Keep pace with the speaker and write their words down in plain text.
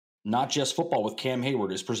Not Just Football with Cam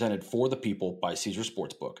Heyward is presented for the people by Caesars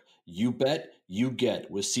Sportsbook. You bet, you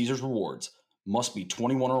get with Caesars Rewards. Must be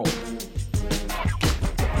 21 or older.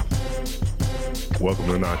 Welcome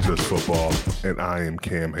to Not Just Football, and I am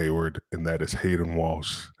Cam Heyward, and that is Hayden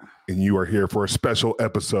Walsh. And you are here for a special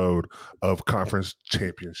episode of Conference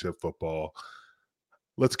Championship Football.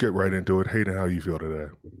 Let's get right into it. Hayden, how you feel today?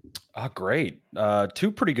 Great.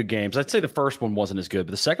 Two pretty good games. I'd say the first one wasn't as good,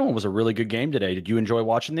 but the second one was a really good game today. Did you enjoy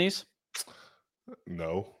watching these?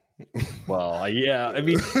 No. Well, yeah. I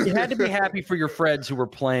mean, you had to be happy for your friends who were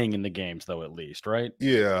playing in the games, though, at least, right?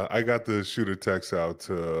 Yeah, I got to shoot a text out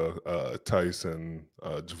to Tice and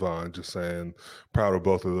Javon, just saying proud of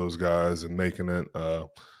both of those guys and making it.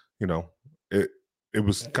 It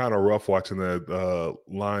was kind of rough watching that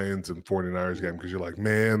Lions and 49ers game because you're like,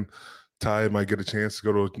 man, Ty might get a chance to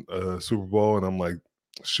go to a Super Bowl. And I'm like,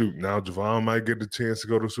 shoot, now Javon might get a chance to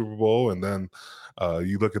go to Super Bowl. And then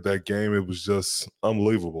you look at that game, it was just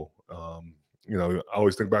unbelievable. I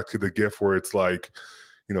always think back to the GIF where it's like,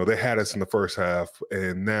 they had us in the first half.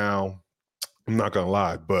 And now, I'm not going to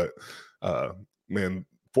lie, but,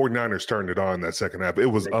 49ers turned it on that second half. It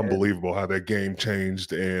was unbelievable how that game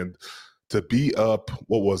changed. And to be up,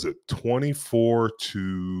 what was it,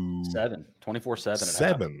 24-7.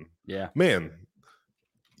 Seven. Yeah. Man,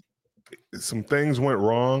 some things went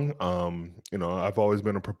wrong. I've always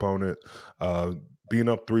been a proponent. Being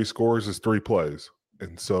up 3 scores is 3 plays.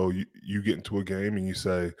 And so you get into a game and you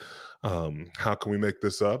say, how can we make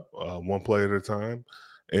this up? 1 play at a time.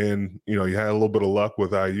 And, you had a little bit of luck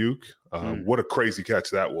with Ayuk. What a crazy catch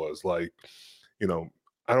that was. Like, I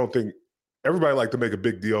don't think everybody like to make a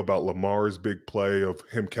big deal about Lamar's big play of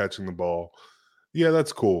him catching the ball. Yeah,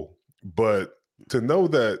 that's cool. But to know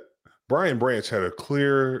that Brian Branch had a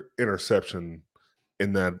clear interception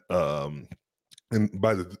in that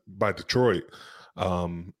by Detroit,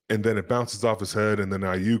 and then it bounces off his head, and then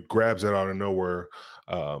Ayuk grabs it out of nowhere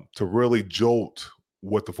to really jolt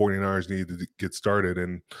what the 49ers needed to get started.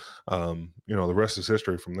 And, the rest is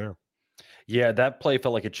history from there. Yeah, that play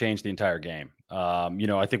felt like it changed the entire game.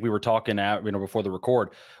 I think we were talking before the record,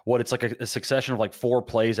 it's like a succession of like 4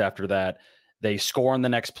 plays after that. They score on the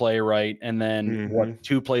next play, right? And then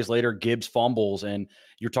 2 plays later, Gibbs fumbles. And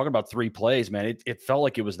you're talking about 3 plays, man. It felt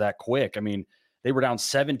like it was that quick. I mean, they were down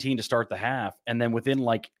 17 to start the half. And then within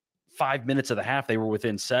like 5 minutes of the half, they were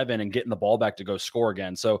within 7 and getting the ball back to go score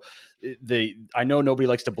again. So I know nobody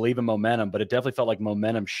likes to believe in momentum, but it definitely felt like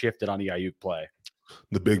momentum shifted on the Ayuk play.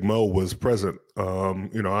 The big Mo was present.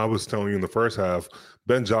 I was telling you in the first half,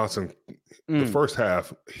 Ben Johnson, the first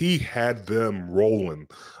half, he had them rolling.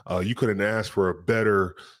 You couldn't ask for a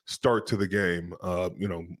better start to the game,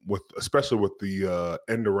 especially with the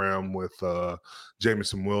end around with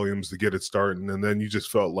Jameson Williams to get it started. And then you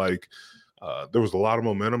just felt like there was a lot of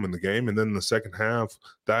momentum in the game. And then in the second half,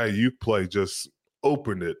 the Ayuk play just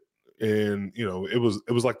opened it. And, it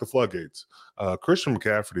was like the floodgates. Christian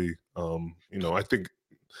McCaffrey, I think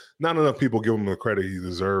not enough people give him the credit he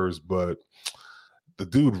deserves, but the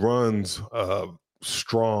dude runs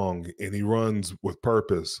strong and he runs with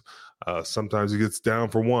purpose. Sometimes he gets down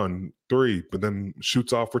for 1, 3, but then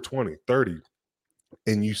shoots off for 20, 30.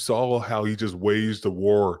 And you saw how he just waged a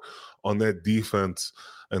war on that defense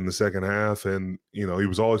in the second half. And, he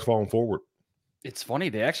was always falling forward. It's funny.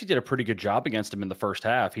 They actually did a pretty good job against him in the first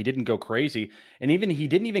half. He didn't go crazy. And he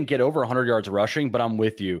didn't even get over 100 yards rushing, but I'm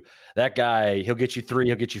with you. That guy, he'll get you 3,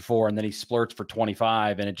 he'll get you 4, and then he splurts for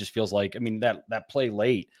 25. And it just feels like, that play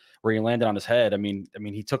late where he landed on his head.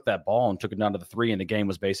 He took that ball and took it down to the 3 and the game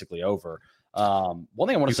was basically over. One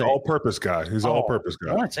thing I want to say. He's an all-purpose guy. All-purpose guy.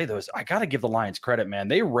 I want to say those. I got to give the Lions credit, man.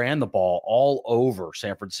 They ran the ball all over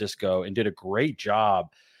San Francisco and did a great job.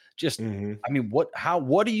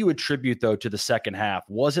 What do you attribute though to the second half?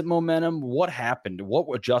 Was it momentum? What happened? What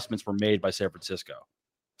adjustments were made by San Francisco?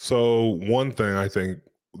 So one thing I think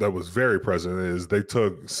that was very present is they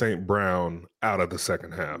took St. Brown out of the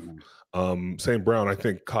second half. St. Brown, I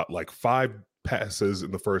think, caught like 5 passes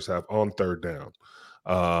in the first half on third down.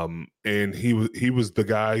 And he was the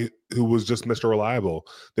guy who was just Mr. Reliable.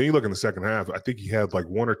 Then you look in the second half, I think he had like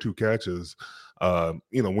 1 or 2 catches.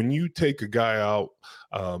 When you take a guy out,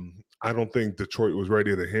 I don't think Detroit was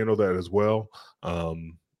ready to handle that as well.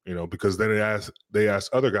 Because then they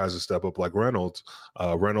asked other guys to step up, like Reynolds.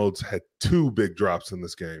 Reynolds had 2 big drops in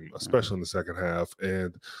this game, especially in the second half.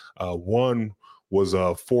 And one was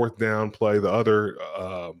a 4th down play. The other,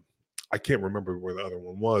 I can't remember where the other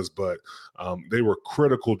one was, but they were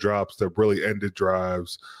critical drops that really ended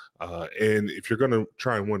drives. And if you're going to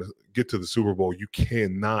try and get to the Super Bowl, you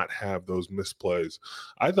cannot have those misplays.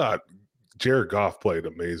 I thought Jared Goff played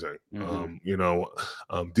amazing.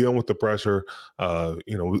 Mm-hmm. Dealing with the pressure,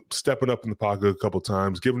 stepping up in the pocket a couple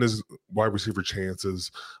times, giving his wide receiver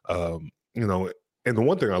chances. And the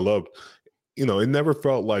one thing I loved, it never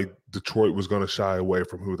felt like Detroit was going to shy away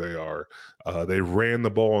from who they are. They ran the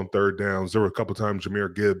ball on third downs. There were a couple times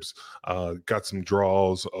Jahmyr Gibbs got some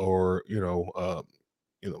draws, or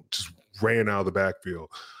just ran out of the backfield.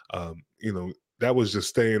 That was just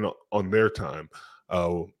staying on their time.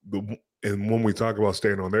 And when we talk about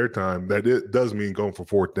staying on their time, that it does mean going for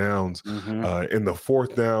fourth downs. Mm-hmm. In the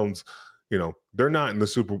fourth downs, they're not in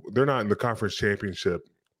the conference championship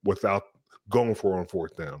without going for on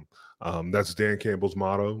fourth down. That's Dan Campbell's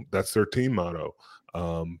motto. That's their team motto.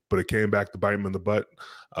 But it came back to bite them in the butt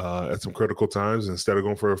at some critical times. Instead of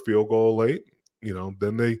going for a field goal late,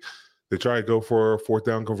 then they try to go for a fourth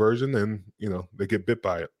down conversion, and they get bit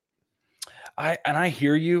by it. I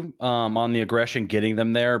hear you on the aggression getting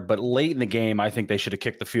them there, but late in the game, I think they should have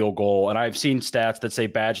kicked the field goal. And I've seen stats that say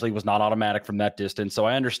Badgley was not automatic from that distance. So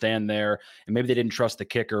I understand there, and maybe they didn't trust the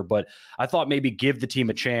kicker, but I thought maybe give the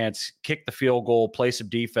team a chance, kick the field goal, play some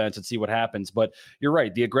defense and see what happens. But you're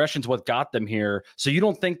right. The aggression's what got them here. So you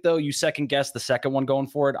don't think, though, you second guess the second one going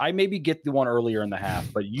for it? I maybe get the one earlier in the half,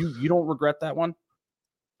 but you don't regret that one?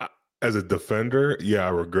 As a defender, yeah, I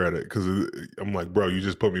regret it, because I'm like, bro, you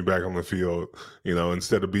just put me back on the field.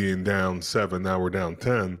 Instead of being down 7, now we're down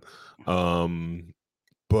 10.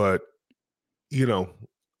 But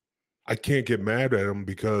I can't get mad at them,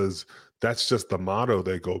 because that's just the motto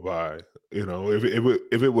they go by.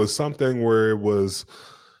 If it was something where it was,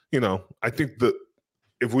 I think that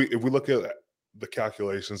if we look at the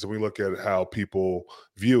calculations and we look at how people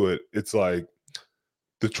view it, it's like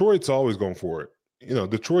Detroit's always going for it.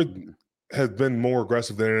 Detroit has been more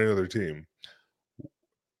aggressive than any other team.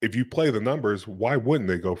 If you play the numbers, why wouldn't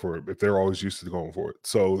they go for it if they're always used to going for it?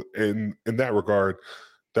 So in that regard,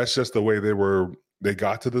 that's just the way they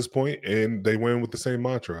got to this point, and they win with the same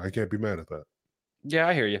mantra. I can't be mad at that. Yeah,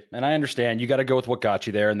 I hear you. And I understand. You got to go with what got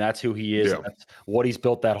you there, and that's who he is. Yeah. That's what he's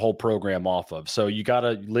built that whole program off of. So you got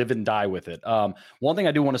to live and die with it. One thing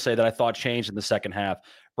I do want to say that I thought changed in the second half,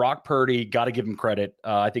 Brock Purdy, got to give him credit.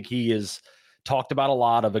 I think he is talked about a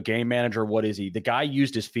lot of a game manager. What is he? The guy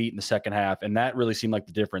used his feet in the second half, and that really seemed like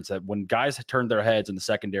the difference. That when guys had turned their heads in the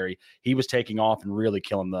secondary, he was taking off and really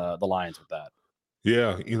killing the Lions with that.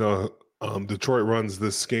 Yeah, Detroit runs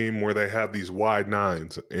this scheme where they have these wide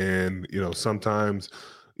nines, and sometimes,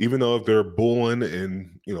 even though if they're bulling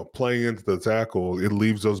and playing into the tackle, it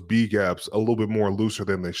leaves those B gaps a little bit more looser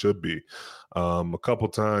than they should be. A couple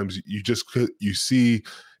times you see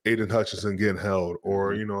Aiden Hutchinson getting held,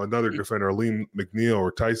 or another defender, Liam McNeil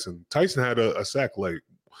or Tyson. Tyson had a sack late.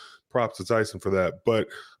 Props to Tyson for that. But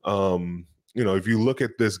if you look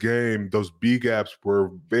at this game, those B gaps were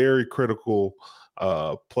very critical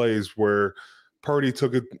plays where Purdy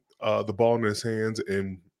took the ball in his hands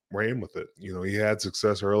and ran with it. He had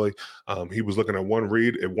success early. He was looking at one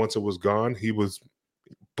read, and once it was gone, he was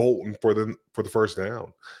bolting for the first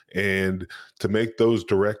down. And to make those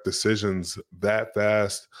direct decisions that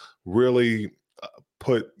fast really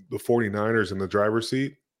put the 49ers in the driver's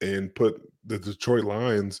seat and put the Detroit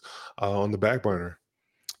Lions on the back burner.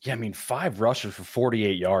 Yeah, 5 rushes for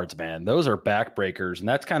 48 yards, man. Those are backbreakers, and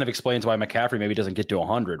that kind of explains why McCaffrey maybe doesn't get to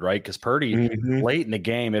 100, right? Because Purdy, late in the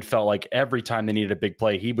game, it felt like every time they needed a big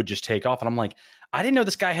play, he would just take off. And I'm like, I didn't know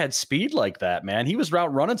this guy had speed like that, man. He was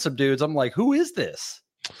route running some dudes. I'm like, who is this?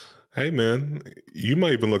 Hey, man, you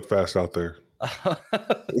might even look fast out there. No.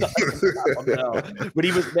 But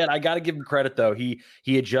he was, man, I got to give him credit, though. He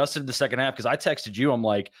adjusted the second half, because I texted you. I'm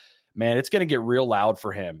like, man, it's going to get real loud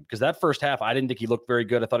for him, because that first half, I didn't think he looked very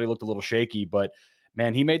good. I thought he looked a little shaky, but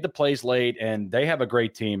man, he made the plays late, and they have a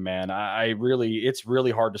great team, man. It's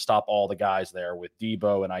really hard to stop all the guys there with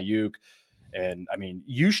Debo and Ayuk. And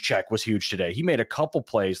Juszczyk was huge today. He made a couple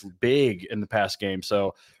plays big in the past game.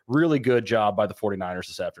 So really good job by the 49ers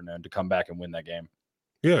this afternoon to come back and win that game.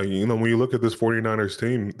 Yeah, when you look at this 49ers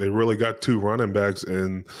team, they really got 2 running backs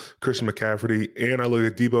in Christian McCaffrey, and I look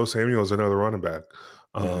at Debo Samuel as another running back.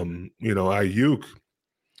 Ayuk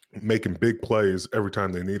making big plays every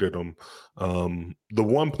time they needed them. The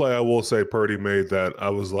one play I will say Purdy made that I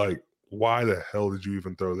was like, why the hell did you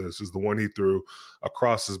even throw this? Is the one he threw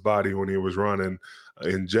across his body when he was running,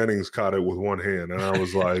 and Jennings caught it with one hand. And I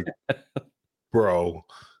was like, bro,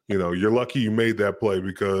 you're lucky you made that play,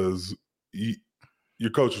 because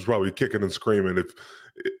your coach was probably kicking and screaming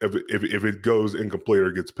if it goes incomplete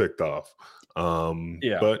or gets picked off.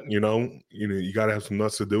 But you got to have some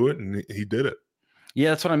nuts to do it, and he did it. Yeah,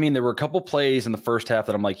 that's what I mean. There were a couple plays in the first half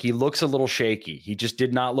that I'm like, he looks a little shaky. He just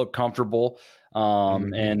did not look comfortable.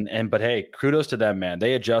 But hey, kudos to them, man.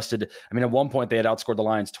 They adjusted. I mean, at one point they had outscored the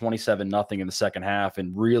Lions 27-0 in the second half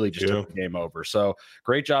and really just took the game over. So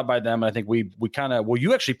great job by them. I think we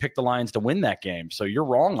you actually picked the Lions to win that game. So you're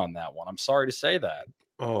wrong on that one. I'm sorry to say that.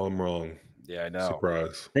 Oh, I'm wrong. Yeah, I know.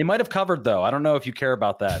 Surprise. They might have covered, though. I don't know if you care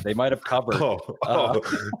about that. They might have covered. You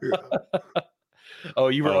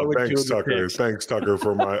were 0-2 thanks, Tucker. Thanks, Tucker,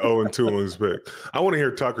 for my 0-2 on his pick. I want to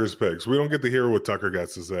hear Tucker's picks. We don't get to hear what Tucker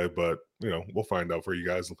gets to say, but we'll find out for you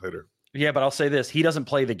guys later. Yeah, but I'll say this: he doesn't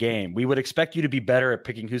play the game. We would expect you to be better at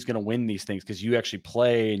picking who's going to win these things because you actually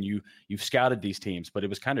play and you've scouted these teams. But it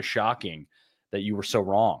was kind of shocking that you were so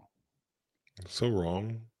wrong. So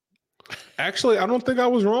wrong. Actually, I don't think I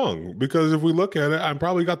was wrong because if we look at it, I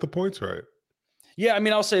probably got the points right. Yeah, I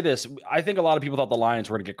mean, I'll say this. I think a lot of people thought the Lions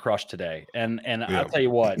were going to get crushed today. And I'll tell you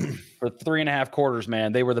what, for 3.5 quarters,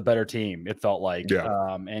 man, they were the better team, it felt like.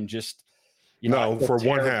 Yeah. And just, for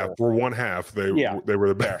one half, they were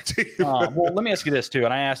the better team. Well, let me ask you this, too.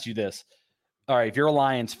 And I asked you this. All right, if you're a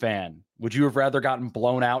Lions fan, would you have rather gotten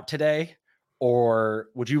blown out today? Or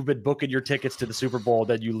would you have been booking your tickets to the Super Bowl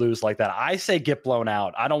that you lose like that? I say get blown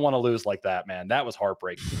out. I don't want to lose like that, man. That was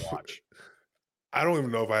heartbreaking to watch. I don't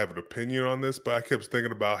even know if I have an opinion on this, but I kept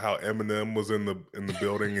thinking about how Eminem was in the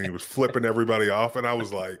building and he was flipping everybody off. And I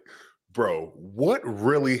was like, bro, what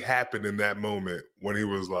really happened in that moment when he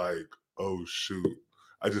was like, oh, shoot,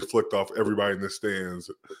 I just flicked off everybody in the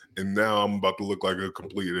stands. And now I'm about to look like a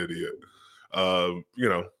complete idiot.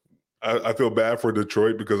 I feel bad for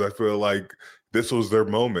Detroit because I feel like this was their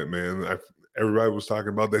moment, man. Everybody was talking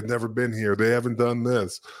about they've never been here. They haven't done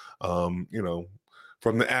this. From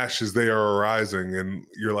the ashes, they are arising. And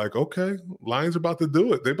you're like, okay, Lions are about to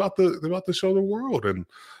do it. They're about to show the world. And,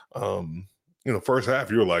 first half,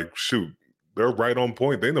 you're like, shoot, they're right on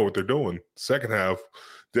point. They know what they're doing. Second half,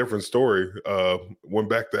 different story. Went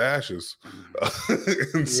back to ashes.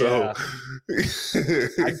 And so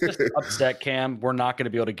I'm just upset, Cam. We're not going to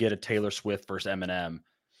be able to get a Taylor Swift versus Eminem.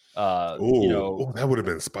 That would have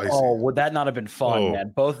been spicy. Oh, would that not have been fun,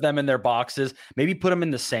 man? Both of them in their boxes. Maybe put them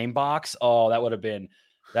in the same box. Oh, that would have been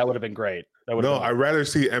great. I'd rather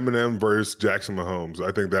see Eminem versus Jackson Mahomes.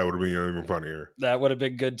 I think that would have been even funnier. That would have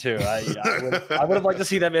been good too. I would have liked to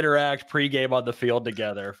see them interact pregame on the field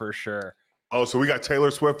together for sure. Oh, so we got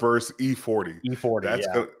Taylor Swift versus E40. E40, That's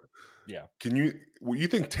yeah. Gonna, yeah. You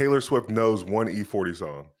think Taylor Swift knows one E40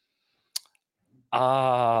 song?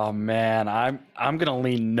 Oh man, I'm gonna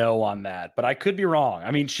lean no on that, but I could be wrong.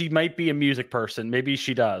 I mean, she might be a music person. Maybe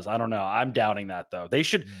she does. I don't know. I'm doubting that though. They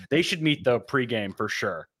should meet the pregame for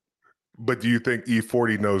sure. But do you think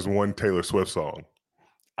E40 knows one Taylor Swift song?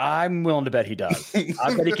 I'm willing to bet he does.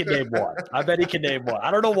 I bet he can name one.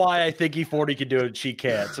 I don't know why I think E40 can do it. She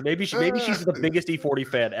can't. So maybe she's the biggest E40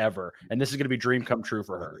 fan ever, and this is going to be dream come true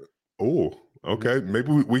for her. Oh, okay.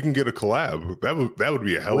 Maybe we can get a collab. That would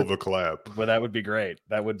be a hell of a collab. Well, that would be great.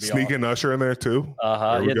 That would be sneaking awesome. Usher in there too.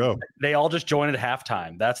 There we go. They all just join at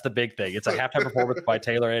halftime. That's the big thing. It's a halftime performance by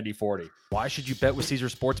Taylor and E40. Why should you bet with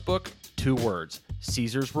Caesars Sportsbook? 2 words: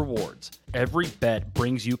 Caesars Rewards. Every bet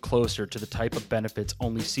brings you closer to the type of benefits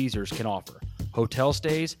only Caesars can offer: hotel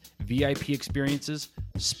stays, VIP experiences,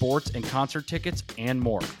 sports and concert tickets, and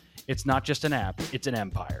more. It's not just an app, it's an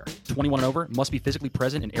empire. 21 and over must be physically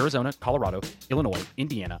present in Arizona, Colorado, Illinois,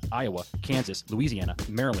 Indiana, Iowa, Kansas, Louisiana,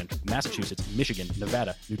 Maryland, Massachusetts, Michigan,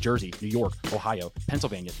 Nevada, New Jersey, New York, Ohio,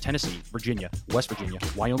 Pennsylvania, Tennessee, Virginia, West Virginia,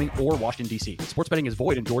 Wyoming, or Washington, D.C. Sports betting is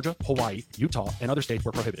void in Georgia, Hawaii, Utah, and other states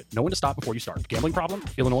where prohibited. Know when to stop before you start. Gambling problem?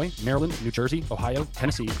 Illinois, Maryland, New Jersey, Ohio,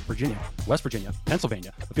 Tennessee, Virginia, West Virginia,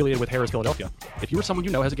 Pennsylvania, affiliated with Harris, Philadelphia. If you or someone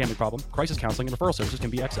you know has a gambling problem, crisis counseling and referral services can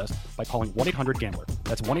be accessed by calling 1-800-GAMBLER.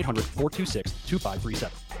 That's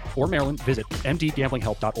 1-800-426-2537. Or Maryland, visit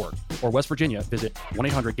mdgamblinghelp.org. Or West Virginia, visit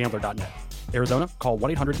 1-800-GAMBLER.net. Arizona, call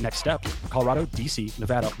 1-800-NEXT-STEP. Colorado, D.C.,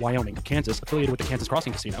 Nevada, Wyoming, Kansas, affiliated with the Kansas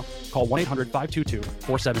Crossing Casino, call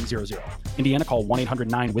 1-800-522-4700. Indiana, call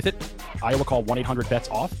 1-800-9-WITH-IT. Iowa, call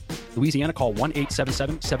 1-800-BETS-OFF. Louisiana, call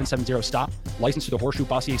 1-877-770-STOP. Licensed to the Horseshoe,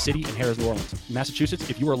 Bossier City, and Harris, New Orleans. Massachusetts,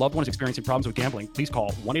 if you or a loved one is experiencing problems with gambling, please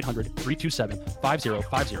call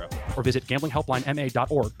 1-800-327-5050 or visit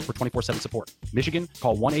gamblinghelplinema.org for 24/7 support. Michigan,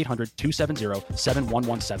 call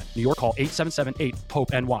 1-800-270-7117. New York, call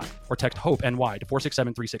 877-8-HOPE-NY or text HOPE-NY to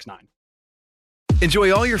 467-369.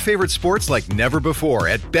 Enjoy all your favorite sports like never before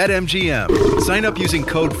at BetMGM. Sign up using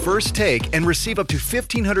code FIRSTTAKE and receive up to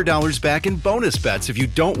 $1,500 back in bonus bets if you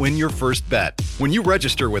don't win your first bet. When you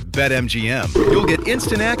register with BetMGM, you'll get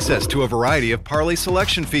instant access to a variety of parlay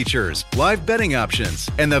selection features, live betting options,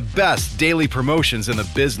 and the best daily promotions in the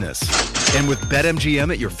business. And with BetMGM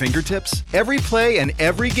at your fingertips, every play and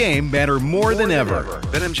every game matter more than ever.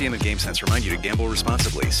 BetMGM and GameSense remind you to gamble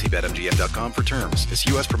responsibly. See BetMGM.com for terms. This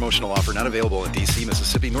U.S. promotional offer not available in D.C.,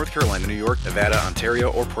 Mississippi, North Carolina, New York, Nevada,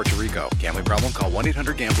 Ontario, or Puerto Rico. Gambling problem? Call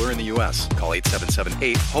 1-800-GAMBLER in the U.S. Call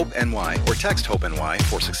 877-8-HOPE-NY or text HOPE-NY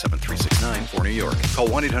 467-369 for New York. Call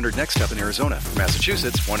 1-800-NEXT-STEP in Arizona. For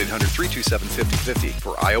Massachusetts, 1-800-327-5050.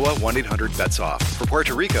 For Iowa, 1-800-BETS-OFF. For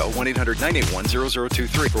Puerto Rico,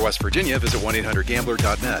 1-800-981-0023. For West Virginia, visit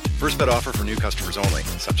 1-800-GAMBLER.net. First bet offer for new customers only.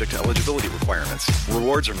 Subject to eligibility requirements.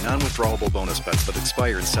 Rewards are non-withdrawable bonus bets that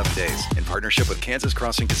expire in 7 days. In partnership with Kansas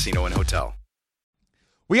Crossing Casino and Hotel.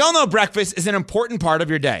 We all know breakfast is an important part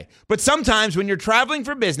of your day, but sometimes when you're traveling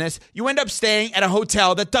for business, you end up staying at a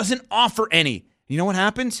hotel that doesn't offer any. You know what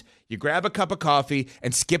happens? You grab a cup of coffee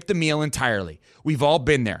and skip the meal entirely. We've all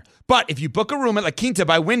been there. But if you book a room at La Quinta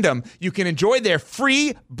by Wyndham, you can enjoy their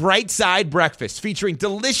free Bright Side breakfast featuring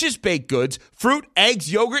delicious baked goods, fruit, eggs,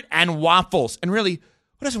 yogurt, and waffles. And really,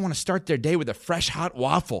 who doesn't want to start their day with a fresh hot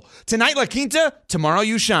waffle? Tonight, La Quinta, tomorrow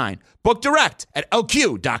you shine. Book direct at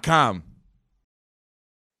LQ.com.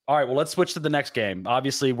 All right, well, let's switch to the next game.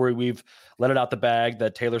 Obviously, we've let it out the bag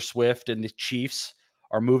that Taylor Swift and the Chiefs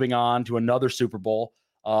are moving on to another Super Bowl.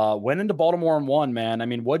 Went into Baltimore and won, man. I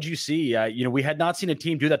mean, what'd you see? We had not seen a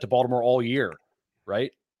team do that to Baltimore all year,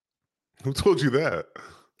 right? Who told you that?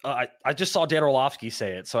 I just saw Dan Orlovsky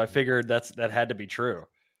say it, so I figured that had to be true.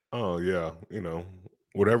 Oh yeah,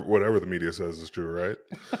 whatever the media says is true, right?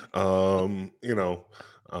 I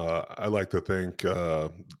like to think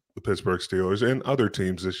the Pittsburgh Steelers and other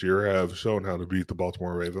teams this year have shown how to beat the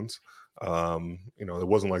Baltimore Ravens. It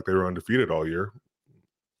wasn't like they were undefeated all year.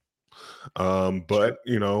 But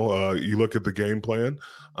you look at the game plan.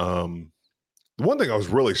 The one thing I was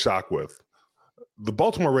really shocked with, the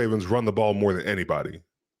Baltimore Ravens run the ball more than anybody.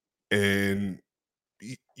 And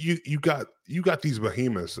you got these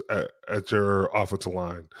behemoths at your offensive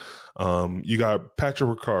line. You got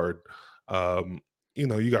Patrick Ricard.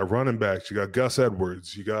 You got running backs. You got Gus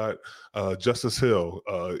Edwards. You got Justice Hill.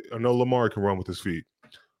 I know Lamar can run with his feet.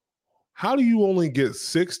 How do you only get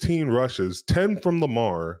 16 rushes, 10 from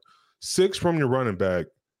Lamar, 6 from your running back?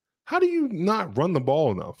 How do you not run the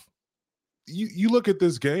ball enough? You look at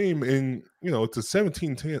this game and, it's a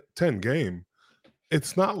 17-10 game.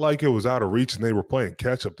 It's not like it was out of reach and they were playing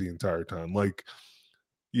catch up the entire time.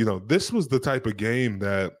 This was the type of game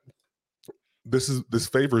that this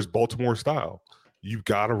favors Baltimore style. You've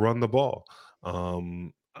got to run the ball.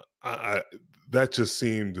 That just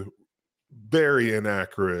seemed very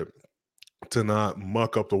inaccurate to not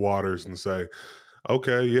muck up the waters and say,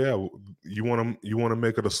 okay, yeah, you want to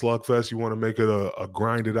make it a slugfest, you want to make it a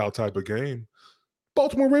grinded out type of game.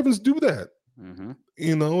 Baltimore Ravens do that. Mm-hmm.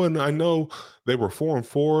 And I know they were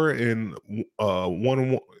 4-4 in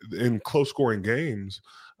 1-1 in close scoring games.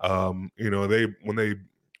 When they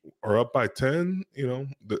are up by 10,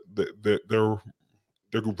 they're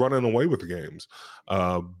running away with the games.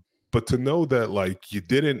 But to know that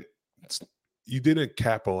you didn't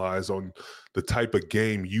capitalize on the type of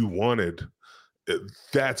game you wanted,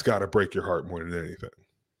 that's got to break your heart more than anything.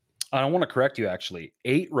 I want to correct you, actually.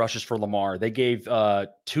 8 rushes for Lamar. They gave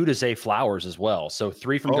 2 to Zay Flowers as well. So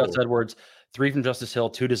 3 from Gus Edwards, 3 from Justice Hill,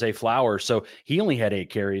 2 to Zay Flowers. So he only had 8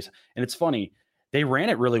 carries. And it's funny, they ran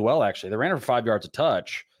it really well, actually. They ran it for 5 yards a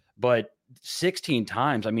touch, but 16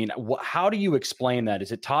 times. I mean, how do you explain that?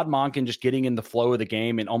 Is it Todd Monken just getting in the flow of the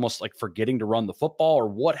game and almost forgetting to run the football, or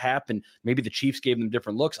what happened? Maybe the Chiefs gave them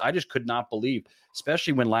different looks. I just could not believe,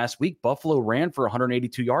 especially when last week Buffalo ran for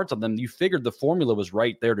 182 yards on them. You figured the formula was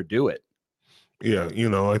right there to do it. Yeah.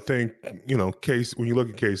 I think, Case, when you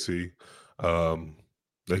look at KC,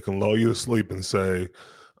 they can lull you to sleep and say,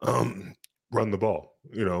 run the ball,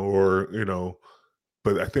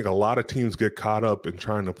 but I think a lot of teams get caught up in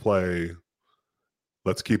trying to play,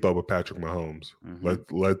 let's keep up with Patrick Mahomes.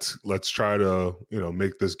 Mm-hmm. Let's try to,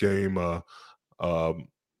 make this game a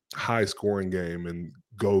high scoring game and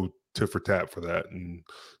go tit for tat for that and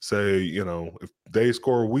say, if they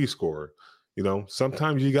score, we score.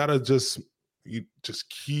 Sometimes you got to just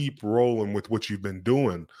keep rolling with what you've been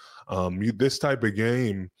doing. This type of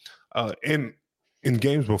game, and in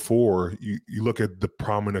games before, you look at the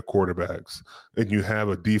prominent quarterbacks and you have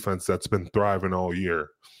a defense that's been thriving all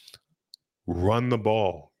year. Run the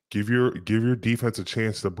ball. Give your defense a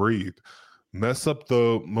chance to breathe. Mess up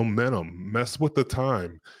the momentum. Mess with the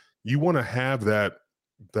time. You want to have that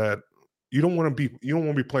you don't want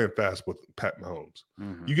to be playing fast with Pat Mahomes.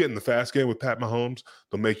 Mm-hmm. You get in the fast game with Pat Mahomes,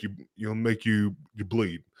 they'll make you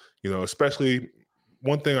bleed. Especially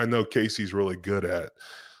one thing I know Casey's really good at.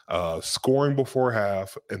 Scoring before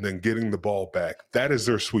half and then getting the ball back. That is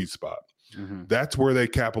their sweet spot. Mm-hmm. That's where they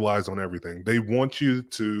capitalize on everything. They want you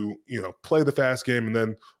to, play the fast game, and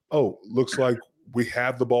then, looks like we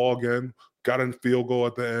have the ball again, got a field goal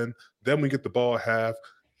at the end. Then we get the ball at half.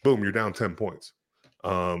 Boom, you're down 10 points.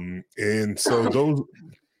 And so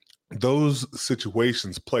those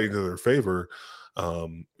situations play to their favor. I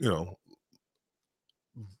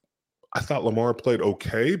thought Lamar played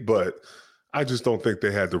okay, but I just don't think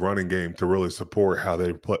they had the running game to really support how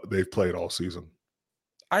they've played all season.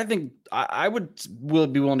 I think I would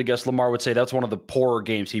be willing to guess Lamar would say that's one of the poorer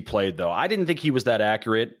games he played, though. I didn't think he was that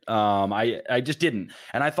accurate. I just didn't.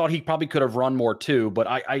 And I thought he probably could have run more too. But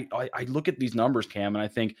I look at these numbers, Cam, and I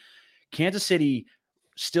think Kansas City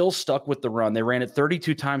still stuck with the run. They ran it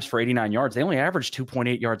 32 times for 89 yards. They only averaged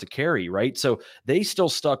 2.8 yards a carry, right? So they still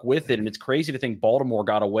stuck with it. And it's crazy to think Baltimore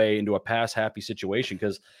got away into a pass-happy situation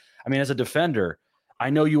because, I mean, as a defender, I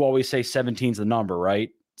know you always say 17 is the number, right?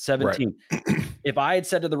 17. Right. If I had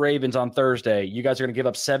said to the Ravens on Thursday, you guys are going to give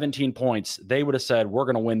up 17 points, they would have said, we're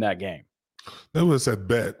going to win that game. They would have said,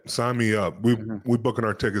 bet, sign me up. We booking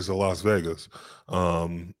our tickets to Las Vegas.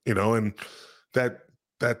 And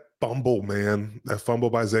that fumble, man, that fumble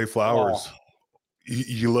by Zay Flowers,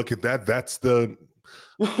 you look at that, that's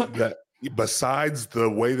that besides the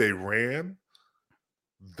way they ran,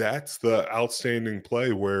 that's the outstanding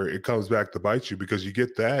play where it comes back to bite you because you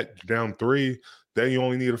get that, you're down 3, then you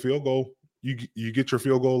only need a field goal. You get your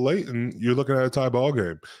field goal late and you're looking at a tie ball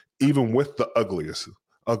game, even with the ugliness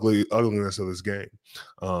of this game.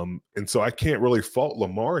 And so I can't really fault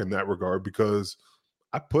Lamar in that regard because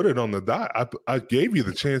I put it on the dot. I gave you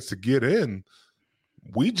the chance to get in.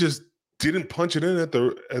 We just didn't punch it in at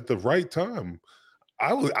the right time.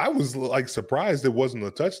 I was like surprised it wasn't a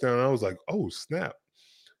touchdown. I was like, oh snap.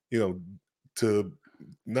 To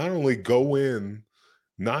not only go in,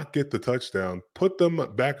 not get the touchdown, put them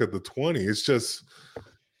back at the 20. It's just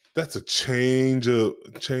that's a change.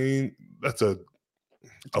 That's a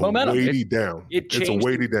momentum. Weighty down. It's a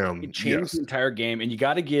weighty down. It changed the entire game, and you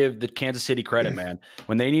got to give the Kansas City credit, man.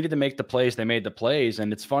 When they needed to make the plays, they made the plays.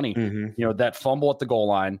 And it's funny, that fumble at the goal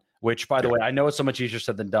line. Which, by the way, I know it's so much easier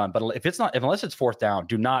said than done. But unless it's fourth down,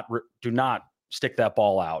 do not stick that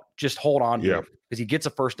ball out. Just hold on to it because he gets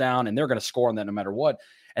a first down, and they're going to score on that no matter what.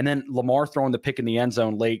 And then Lamar throwing the pick in the end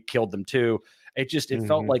zone late killed them too. It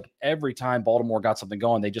felt like every time Baltimore got something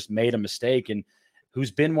going, they just made a mistake. And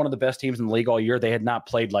who's been one of the best teams in the league all year, they had not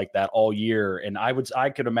played like that all year. And I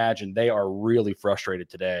could imagine they are really frustrated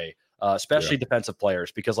today, especially defensive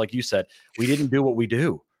players, because like you said, we didn't do what we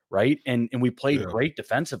do, right? And we played great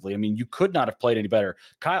defensively. I mean, you could not have played any better.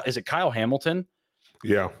 Kyle Hamilton?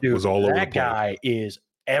 Yeah, dude, it was all over the place. That guy is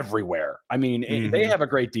everywhere. I mean, they have a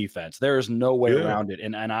great defense. There is no way around it.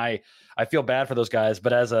 And I feel bad for those guys,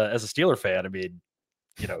 but as a Steeler fan, I mean,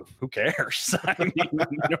 who cares? I mean, you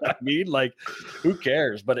know what I mean? Like, who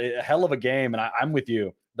cares? But a hell of a game. And I'm with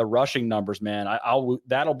you. The rushing numbers, man,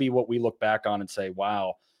 that'll be what we look back on and say,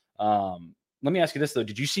 wow. Let me ask you this, though.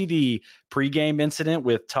 Did you see the pregame incident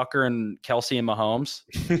with Tucker and Kelsey and Mahomes?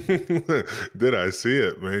 Did I see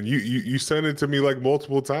it, man? You sent it to me like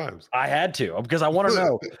multiple times. I had to because I want to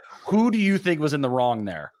know, who do you think was in the wrong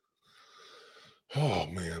there? Oh,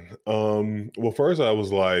 man. Well, first I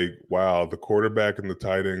was like, wow, the quarterback and the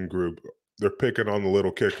tight end group, they're picking on the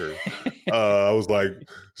little kicker. I was like,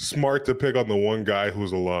 smart to pick on the one guy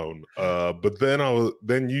who's alone. But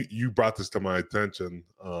then you brought this to my attention.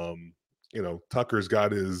 Tucker's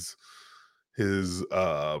got his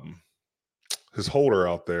holder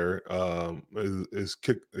out there, his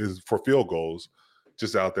kick is for field goals,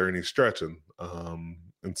 just out there, and he's stretching.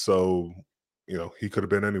 And so, he could have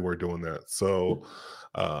been anywhere doing that. So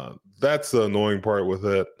that's the annoying part with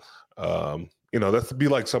it. That's be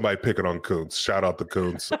like somebody picking on Kuntz. Shout out to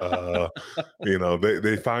Kuntz.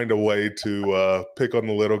 They find a way to pick on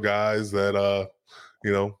the little guys that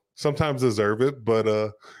sometimes deserve it,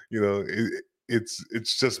 but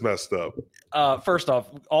it's just messed up. First off,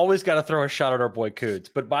 always got to throw a shout at our boy Kuntz.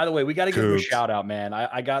 But by the way, we got to give him a shout out, man.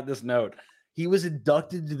 I got this note. He was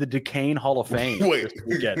inducted to the Duquesne Hall of Fame. Wait,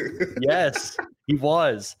 yes, he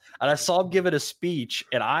was, and I saw him give it a speech,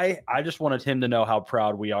 and I just wanted him to know how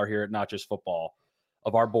proud we are here at Not Just Football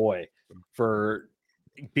of our boy for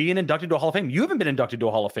being inducted to a Hall of Fame. You haven't been inducted to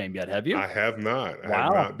a Hall of Fame yet, have you? I have not. Wow. I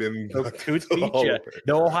have not been. Kuntz beat you.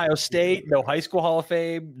 No Ohio State, no high school Hall of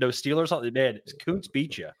Fame, no Steelers. Man, Kuntz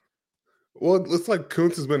beat you. Well, it's like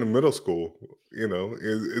Kuntz has been in middle school.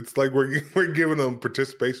 It's like we're giving them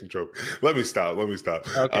participation trophy. Let me stop.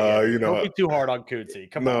 Okay, yeah. Don't be too hard on Cootsie.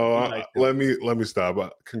 Come on. No, Be nice to him. let me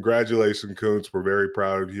stop. Congratulations, Kuntz. We're very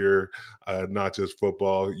proud of you. Not just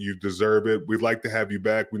football. You deserve it. We'd like to have you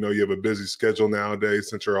back. We know you have a busy schedule nowadays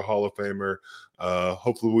since you're a Hall of Famer.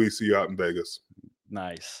 Hopefully, we see you out in Vegas.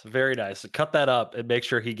 Nice. Very nice. Cut that up and make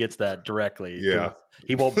sure he gets that directly. Yeah.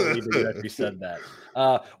 He won't believe that you actually said that.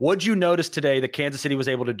 What'd you notice today that Kansas City was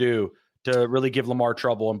able to do to really give Lamar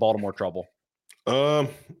trouble and Baltimore trouble? I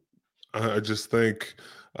just think,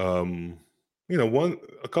 a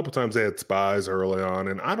couple times they had spies early on,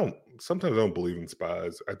 and sometimes I don't believe in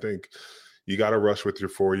spies. I think you got to rush with your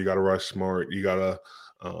four. You got to rush smart. You got to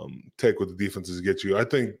take what the defenses get you. I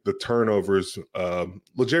think the turnovers,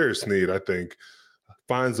 L'Jarius Sneed, I think,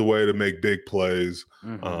 finds a way to make big plays,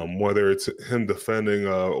 whether it's him defending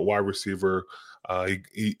a wide receiver.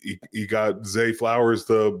 He got Zay Flowers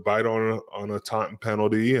to bite on a taunting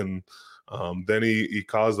penalty, and then he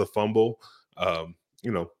caused a fumble.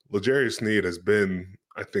 L'Jarius Sneed has been,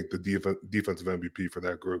 I think, the defensive MVP for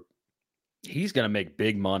that group. He's going to make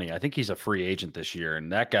big money. I think he's a free agent this year,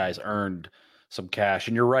 and that guy's earned some cash.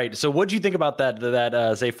 And you're right. So what do you think about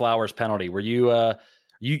that Zay Flowers penalty? Were you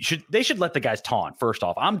they should let the guys taunt first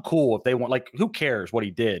off. I'm cool if they want, like, who cares what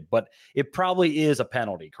he did, but it probably is a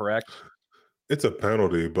penalty, correct? It's a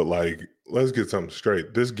penalty, but like, let's get something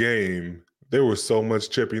straight. This game, there was so much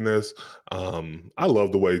chippiness. I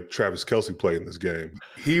love the way Travis Kelce played in this game.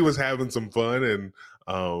 He was having some fun, and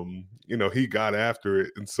he got after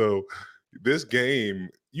it. And so this game,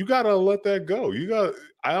 you gotta let that go.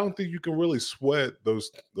 I don't think you can really sweat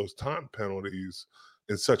those time penalties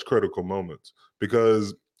in such critical moments,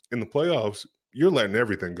 because in the playoffs, you're letting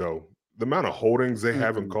everything go. The amount of holdings they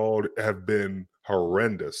haven't called have been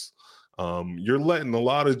horrendous. You're letting a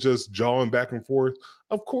lot of just jawing back and forth.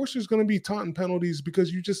 Of course, there's going to be taunting penalties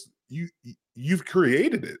because you've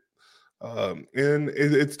created it. And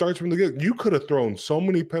it starts from the get. You could have thrown so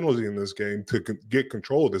many penalties in this game to get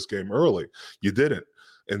control of this game early. You didn't.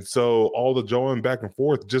 And so all the jawing back and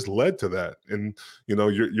forth just led to that. And,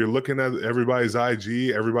 you're looking at everybody's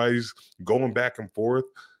IG, everybody's going back and forth.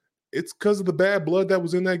 It's because of the bad blood that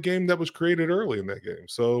was in that game that was created early in that game.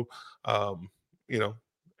 So,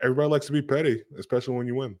 everybody likes to be petty, especially when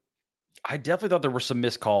you win. I definitely thought there were some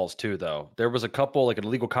missed calls too, though. There was a couple, like an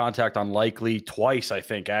illegal contact on Likely twice, I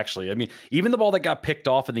think, actually. I mean, even the ball that got picked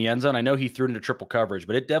off in the end zone, I know he threw it into triple coverage,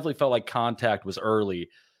 but it definitely felt like contact was early.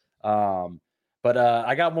 But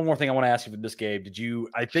I got one more thing I want to ask you from this game.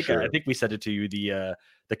 I think we sent it to you, the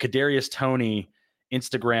Kadarius Toney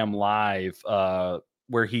Instagram live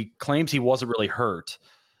where he claims he wasn't really hurt.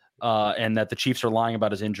 And that the Chiefs are lying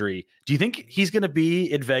about his injury. Do you think he's going to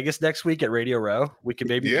be in Vegas next week at Radio Row? We could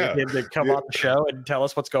maybe get him to come on the show and tell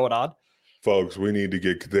us what's going on. Folks, we need to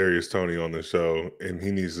get Kadarius Toney on the show, and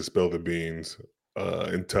he needs to spill the beans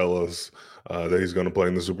and tell us that he's going to play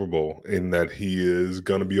in the Super Bowl and that he is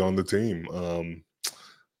going to be on the team.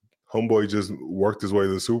 Homeboy just worked his way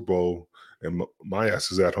to the Super Bowl, and my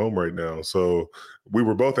ass is at home right now. So we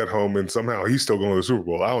were both at home, and somehow he's still going to the Super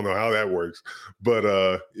Bowl. I don't know how that works, but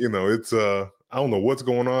it's I don't know what's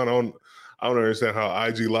going on. I don't understand how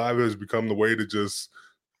IG Live has become the way to just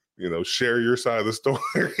share your side of the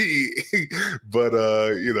story. But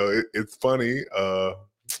it's funny.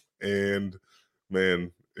 And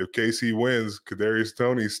man, if KC wins, Kadarius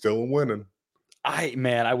Toney's still winning.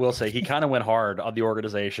 I will say he kind of went hard on the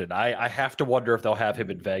organization. I have to wonder if they'll have him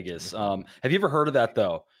in Vegas. Have you ever heard of that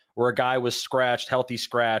though, where a guy was healthy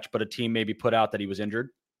scratch, but a team maybe put out that he was injured?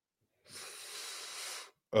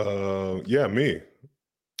 Yeah, me.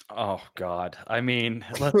 Oh God. I mean,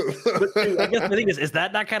 I guess the thing is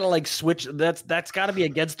that not kind of like switch? That's got to be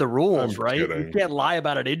against the rules, right? Kidding. You can't lie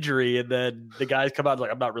about an injury and then the guys come out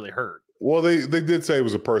like, I'm not really hurt. Well, they did say it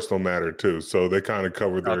was a personal matter too, so they kind of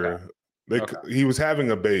covered their. Okay. He was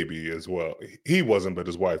having a baby as well. He wasn't, but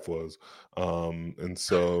his wife was. And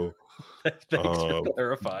so thanks for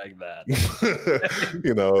clarifying that.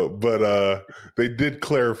 But they did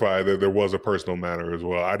clarify that there was a personal matter as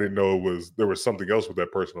well. I didn't know there was something else with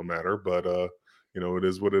that personal matter, but it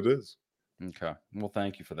is what it is. Okay. Well,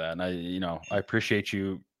 thank you for that. And I appreciate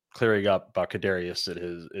you clearing up about Kadarius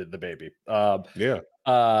and the baby. Yeah.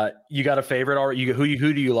 You got a favorite already?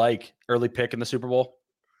 Who do you like early pick in the Super Bowl?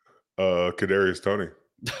 Kadarius Toney.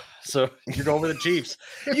 So you're going with the Chiefs.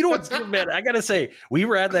 You know what's man? I gotta say, we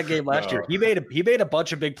were at that game last year. He made a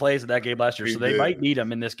bunch of big plays in that game last year, so they might need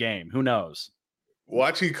him in this game. Who knows?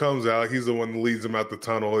 Watch, he comes out. He's the one that leads him out the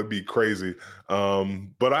tunnel. It'd be crazy.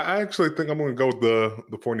 But I actually think I'm going to go with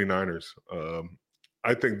the 49ers.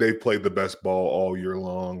 I think they played the best ball all year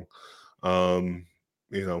long.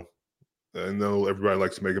 You know, I know everybody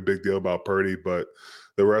likes to make a big deal about Purdy, but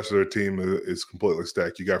the rest of their team is completely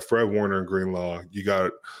stacked. You got Fred Warner and Greenlaw. You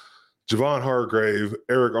got Javon Hargrave,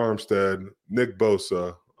 Eric Armstead, Nick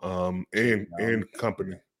Bosa, and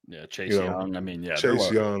company. Yeah, Chase Young. I mean, yeah,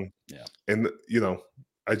 Chase Young. Yeah, and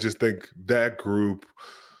I just think that group.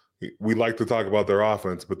 We like to talk about their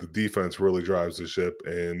offense, but the defense really drives the ship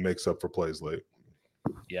and makes up for plays late.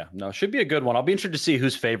 Yeah, no, should be a good one. I'll be interested to see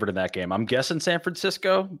who's favored in that game. I'm guessing San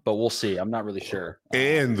Francisco, but we'll see. I'm not really sure.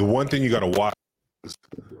 And the one thing you got to watch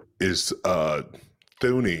is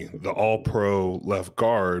Thuney, the all-pro left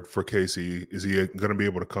guard for Casey. Is he going to be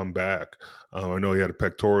able to come back? I know he had a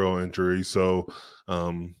pectoral injury, so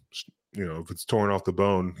if it's torn off the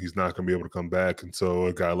bone, he's not going to be able to come back. And so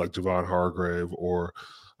a guy like Javon Hargrave or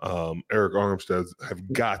Eric Armstead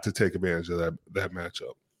have got to take advantage of that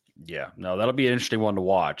matchup. Yeah, no, that'll be an interesting one to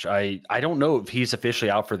watch. I don't know if he's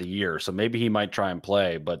officially out for the year, so maybe he might try and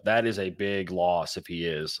play, but that is a big loss if he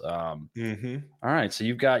is. All right, so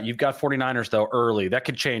you've got 49ers though early. That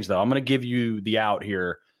could change though. I'm going to give you the out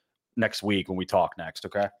here next week when we talk next.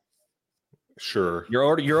 Okay. Sure.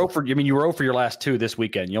 You're 0 for. I mean, you were 0 for your last 2 this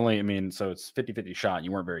weekend. You only. I mean, so it's 50-50 shot. And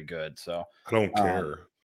you weren't very good. So I don't care.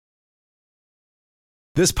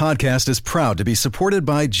 This podcast is proud to be supported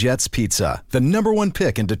by Jets Pizza, the #1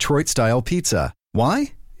 pick in Detroit-style pizza.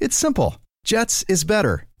 Why? It's simple. Jets is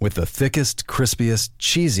better. With the thickest, crispiest,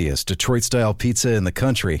 cheesiest Detroit-style pizza in the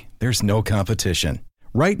country, there's no competition.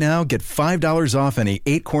 Right now, get $5 off any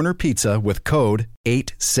 8-corner pizza with code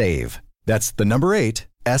 8SAVE. That's the number 8,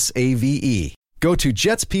 SAVE. Go to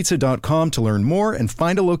jetspizza.com to learn more and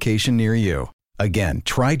find a location near you. Again,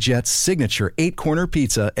 try Jet's signature 8-corner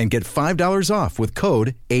pizza and get $5 off with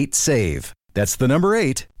code 8SAVE. That's the number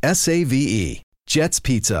 8, SAVE. Jet's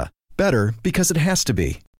Pizza. Better because it has to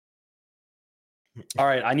be. All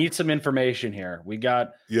right, I need some information here.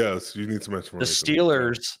 Yes, you need some information. The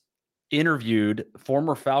Steelers interviewed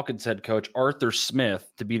former Falcons head coach Arthur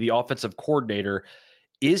Smith to be the offensive coordinator.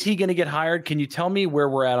 Is he going to get hired? Can you tell me where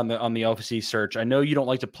we're at on the OC search? I know you don't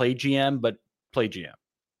like to play GM, but play GM.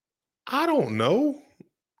 I don't know.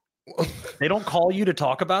 They don't call you to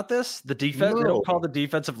talk about this? The defense? No. They don't call the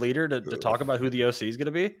defensive leader to talk about who the OC is going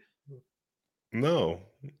to be? No.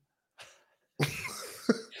 All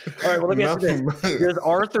right, well, let me ask you this. Does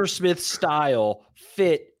Arthur Smith's style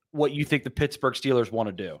fit what you think the Pittsburgh Steelers want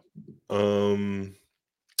to do?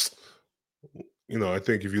 I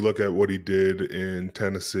think if you look at what he did in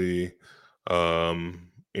Tennessee, having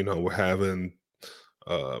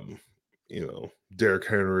Derrick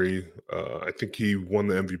Henry, I think he won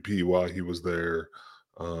the MVP while he was there,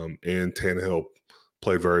 and Tannehill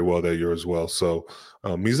played very well that year as well. So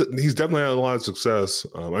he's definitely had a lot of success.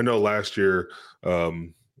 I know last year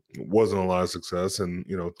wasn't a lot of success, and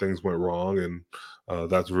things went wrong, and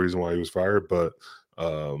that's the reason why he was fired. But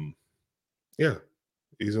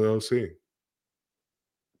he's an OC.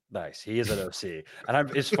 Nice. He is an OC.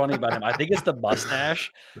 And it's funny about him. I think it's the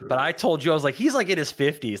mustache, but I told you, I was like, he's like in his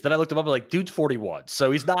 50s. Then I looked him up and like, dude's 41.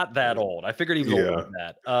 So he's not that old. I figured he was older than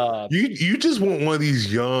that. You just want one of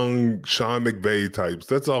these young Sean McVay types.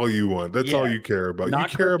 That's all you want. That's all you care about.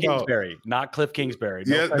 Not you care Cliff about Kingsbury. Not Cliff Kingsbury.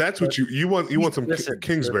 No, that's what you want. You want some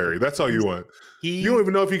Kingsbury. That's all you want. You don't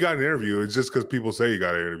even know if he got an interview. It's just because people say he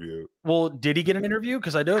got an interview. Well, did he get an interview?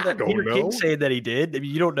 Because I know that Peter King said that he did. I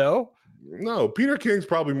mean, you don't know? No, Peter King's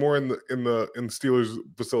probably more in the Steelers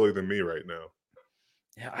facility than me right now.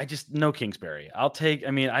 Yeah, I just know Kingsbury. I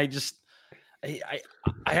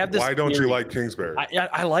have this. Why don't you like Kingsbury?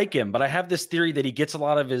 I like him, but I have this theory that he gets a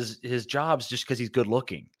lot of his jobs just because he's good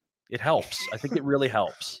looking. It helps. I think it really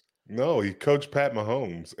helps. No, he coached Pat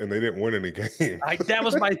Mahomes, and they didn't win any games. That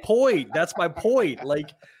was my point. That's my point.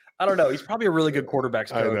 Like, I don't know. He's probably a really good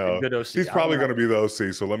quarterback's coach. I know. Good OC. He's probably going to be the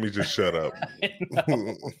OC, so let me just shut up.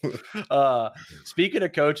 Speaking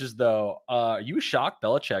of coaches, though, you were shocked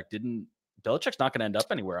Belichick's not going to end up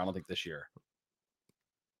anywhere, I don't think, this year.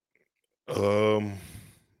 Am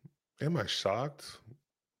I shocked?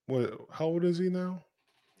 How old is he now?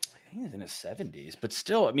 I think he's in his 70s, but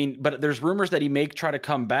still, I mean, but there's rumors that he may try to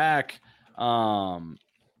come back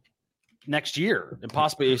next year and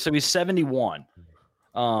possibly. So he's 71.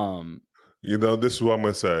 This is what I'm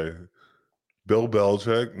going to say. Bill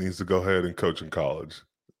Belichick needs to go ahead and coach in college.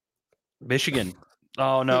 Michigan.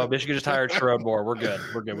 Oh, no. Michigan just hired Sherrod Moore. We're good.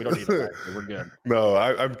 We don't need to. We're good. No,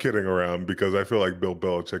 I'm kidding around because I feel like Bill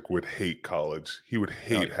Belichick would hate college. He would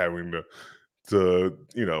hate having to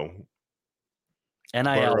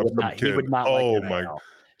NIL would not. He would not like NIL.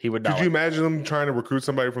 He would not. Could you imagine him trying to recruit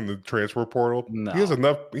somebody from the transfer portal? No.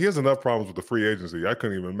 He has enough problems with the free agency. I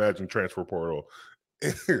couldn't even imagine transfer portal.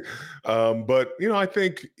 But I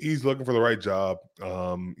think he's looking for the right job.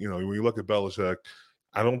 When you look at Belichick,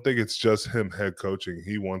 I don't think it's just him head coaching.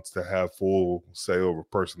 He wants to have full say over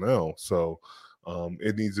personnel. So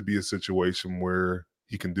it needs to be a situation where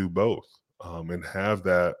he can do both and have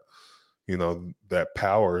that, that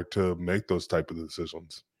power to make those type of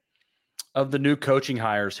decisions. Of the new coaching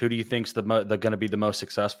hires, who do you think's they're going to be the most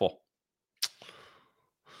successful?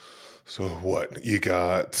 So what you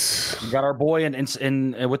got? You got our boy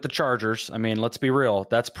in with the Chargers. I mean, let's be real.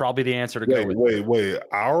 That's probably the answer to go with. Wait.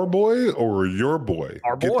 Our boy or your boy?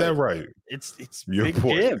 Our boy. Get that right. It's your Big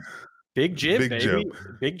boy. Jim. Big Jim, Big baby. Jim.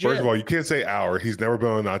 Big Jim. First of all, you can't say our. He's never been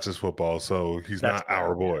on Not Just Football, so he's not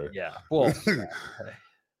our boy. Yeah. Well,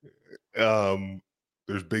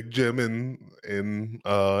 there's Big Jim in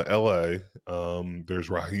LA. There's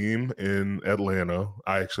Raheem in Atlanta.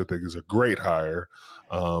 I actually think is a great hire.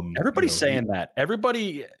 Everybody's saying that.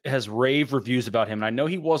 Everybody has rave reviews about him. And I know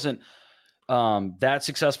he wasn't that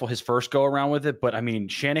successful his first go around with it, but I mean,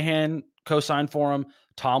 Shanahan co-signed for him.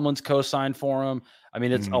 Tomlin's co-signed for him. I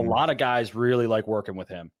mean, it's a lot of guys really like working with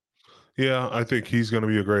him. Yeah, I think he's going to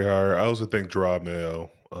be a great hire. I also think Gerard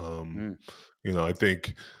Mayo. I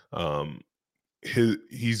think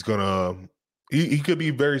he's gonna. He could be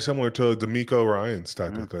very similar to D'Amico Ryans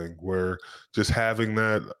type of thing, where just having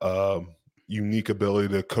that unique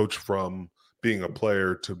ability to coach from being a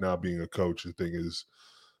player to now being a coach, I think is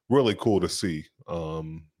really cool to see.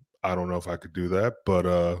 I don't know if I could do that,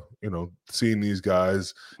 but seeing these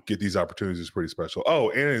guys get these opportunities is pretty special.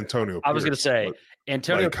 Oh, and Antonio Pierce. I was going to say,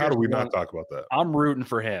 Antonio Pierce, how do we not talk about that? I'm rooting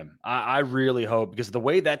for him. I really hope, because the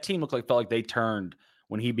way that team felt like they turned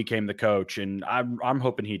when he became the coach, and I'm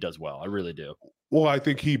hoping he does well. I really do. Well, I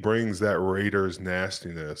think he brings that Raiders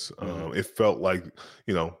nastiness. It felt like,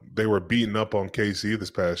 they were beating up on KC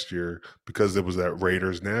this past year because it was that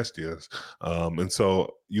Raiders nastiness. And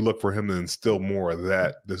so you look for him to instill more of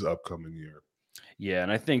that this upcoming year. Yeah,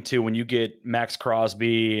 and I think, too, when you get Max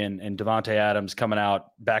Crosby and Devontae Adams coming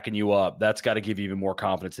out, backing you up, that's got to give you even more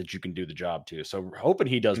confidence that you can do the job, too. So hoping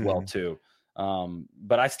he does well, too.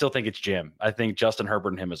 But I still think it's Jim. I think Justin Herbert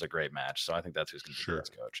and him is a great match. So I think that's who's going to be the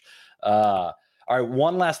next coach. All right,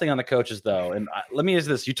 one last thing on the coaches, though. And let me ask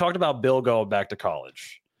this. You talked about Bill going back to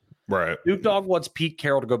college. Right. Snoop Dogg wants Pete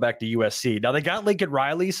Carroll to go back to USC. Now, they got Lincoln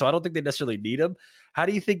Riley, so I don't think they necessarily need him. How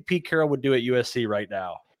do you think Pete Carroll would do at USC right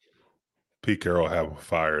now? Pete Carroll have him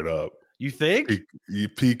fired up. You think?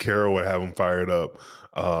 Pete Carroll would have him fired up.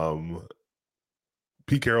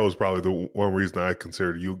 Pete Carroll is probably the one reason I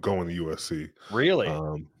considered you going to USC. Really?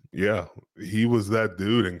 Yeah, he was that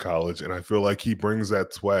dude in college, and I feel like he brings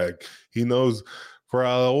that swag. He knows, for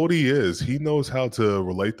how old he is, he knows how to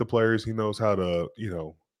relate to players. He knows how to,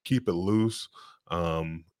 keep it loose.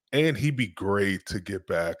 And he'd be great to get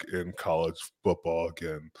back in college football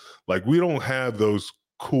again. Like, we don't have those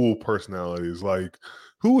cool personalities. Like,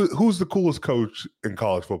 who's the coolest coach in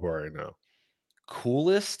college football right now?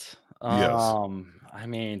 Coolest? Yes. I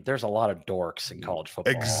mean, there's a lot of dorks in college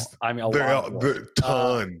football. I mean,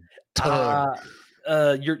 ton.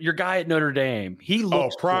 Your guy at Notre Dame, he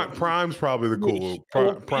looks. Prime's probably the coolest.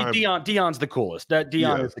 Deion's the coolest.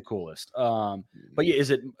 Deion is the coolest. But yeah,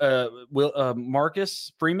 is it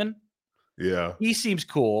Marcus Freeman? Yeah, he seems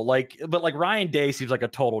cool. But Ryan Day seems like a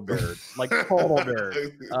total nerd. Total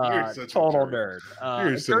nerd. Total nerd.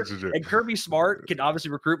 You're such a jerk. And Kirby Smart can obviously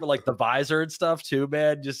recruit, but the visor and stuff too,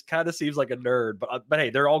 man, just kind of seems like a nerd. But hey,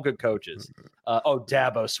 they're all good coaches.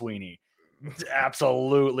 Dabo Sweeney.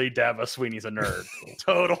 Absolutely, Dabo Sweeney's a nerd.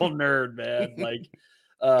 Total nerd, man.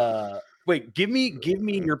 Wait, give me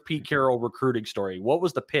your Pete Carroll recruiting story. What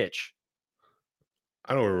was the pitch?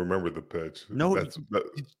 I don't remember the pitch. No,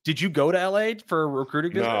 did you go to LA for a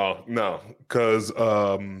recruiting visit? No, because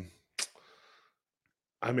I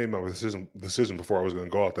made my decision before I was going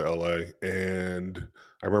to go out to LA, and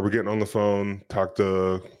I remember getting on the phone, talked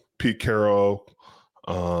to Pete Carroll,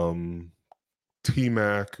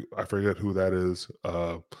 T-Mac, I forget who that is.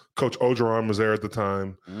 Coach Ogeron was there at the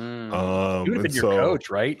time. He would have been your coach,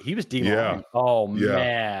 right? He was D-line. Yeah. Oh,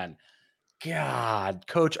 man. God,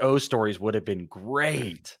 Coach O stories would have been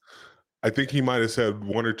great. I think he might have said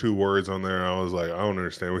one or two words on there. And I was like, I don't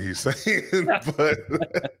understand what he's saying, but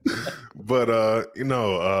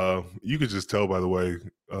you could just tell by the way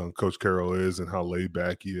Coach Carroll is and how laid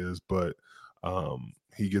back he is. But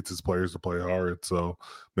he gets his players to play hard. So,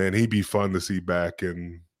 man, he'd be fun to see back.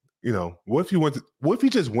 And what if he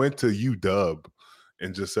just went to UW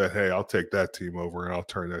and just said, hey, I'll take that team over and I'll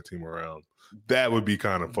turn that team around. That would be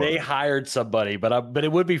kind of fun. They hired somebody, but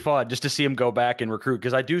it would be fun just to see him go back and recruit,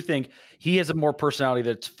 because I do think he has a more personality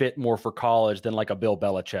that's fit more for college than like a Bill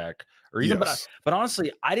Belichick or even. Yes. But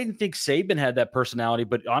honestly, I didn't think Saban had that personality,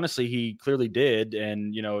 but honestly, he clearly did,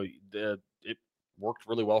 and it worked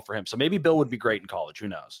really well for him. So maybe Bill would be great in college. Who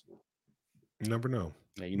knows? You never know.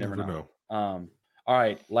 Yeah, you never know. All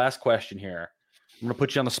right, last question here. I'm gonna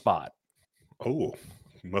put you on the spot. Oh,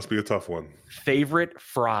 must be a tough one. Favorite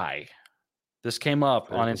fry. This came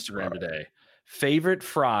up on Instagram today. Favorite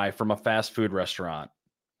fry from a fast food restaurant.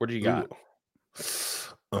 What do you got?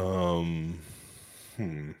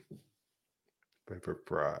 Favorite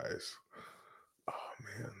fries. Oh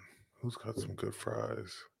man, who's got some good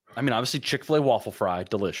fries? I mean, obviously Chick-fil-A waffle fry,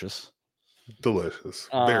 delicious. Delicious,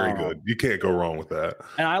 very good. You can't go wrong with that.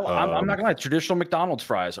 And I'm not gonna lie, traditional McDonald's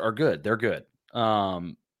fries are good. They're good.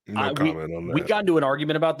 No comment on that. We got into an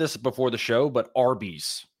argument about this before the show, but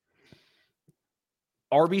Arby's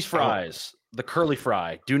fries, the curly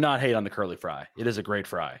fry. Do not hate on the curly fry. It is a great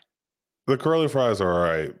fry. The curly fries are all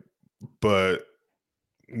right, but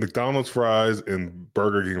McDonald's fries and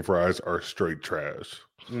Burger King fries are straight trash.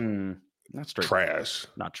 Not straight trash.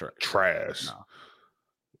 Not true. Trash. No.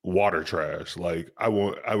 Water trash. Like I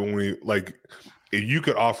won't like if you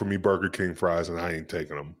could offer me Burger King fries and I ain't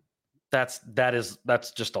taking them. That's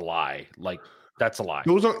just a lie. Like that's a lie.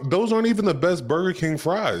 Those aren't even the best Burger King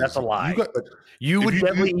fries. That's a lie. You would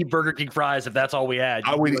definitely eat Burger King fries if that's all we had.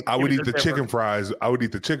 I would eat the chicken fries. I would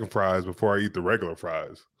eat the chicken fries before I eat the regular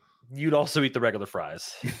fries. You'd also eat the regular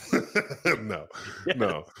fries. No.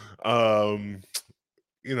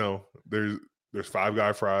 There's Five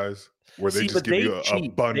Guy fries where they just give you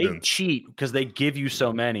abundance. They cheat because they give you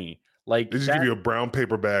so many. Like they just give you a brown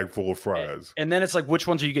paper bag full of fries. And then it's like, which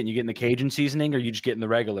ones are you getting? You getting the Cajun seasoning or you just getting the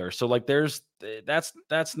regular? So like that's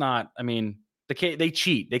not, I mean, they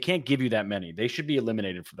cheat. They can't give you that many. They should be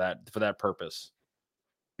eliminated for that purpose.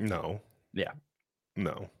 No. Yeah.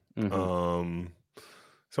 No. Mm-hmm.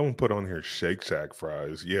 Someone put on here Shake Shack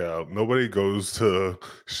fries. Yeah, nobody goes to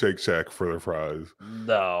Shake Shack for their fries.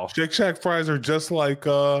 No. Shake Shack fries are just like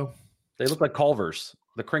they look like Culver's,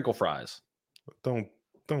 the crinkle fries. Don't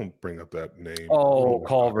bring up that name. Oh,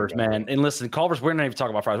 Culver's, man. And listen, Culver's, we're not even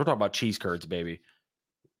talking about fries. We're talking about cheese curds, baby.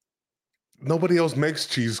 Nobody else makes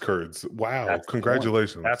cheese curds. Wow.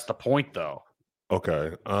 Congratulations. That's the point, though.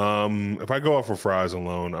 Okay. If I go off for fries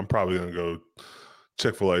alone, I'm probably going to go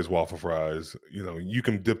Chick-fil-A's waffle fries. You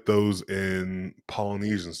can dip those in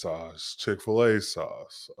Polynesian sauce, Chick-fil-A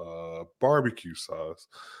sauce, barbecue sauce,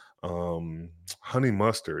 honey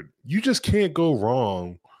mustard. You just can't go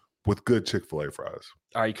wrong with good Chick-fil-A fries.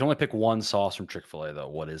 All right, you can only pick one sauce from Chick-fil-A, though.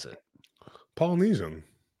 What is it? Polynesian.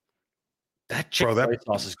 That Chick-fil-A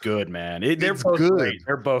sauce is good, man. They're both good. Great.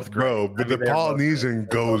 They're both great. Bro, but the Polynesian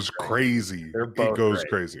goes crazy. It goes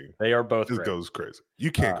crazy. They are both great. It goes crazy.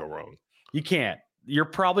 You can't go wrong. You can't. You're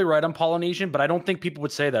probably right on Polynesian, but I don't think people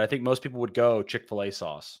would say that. I think most people would go Chick-fil-A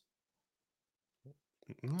sauce.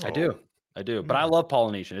 No. I do. But I love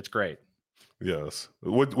Polynesian. It's great. Yes.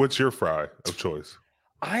 What's your fry of choice?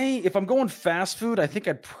 If I'm going fast food, I think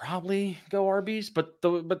I'd probably go Arby's, but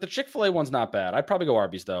the Chick-fil-A one's not bad. I'd probably go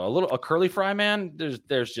Arby's though. A curly fry, man.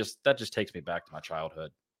 That just takes me back to my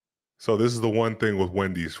childhood. So this is the one thing with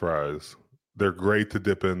Wendy's fries. They're great to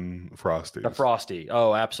dip in Frosties. The Frosty.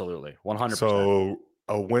 Oh, absolutely. 100%. So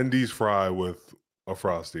a Wendy's fry with a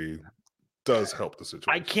Frosty does help the situation.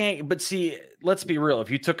 I can't, but see, let's be real.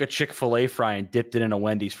 If you took a Chick-fil-A fry and dipped it in a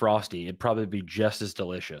Wendy's Frosty, it'd probably be just as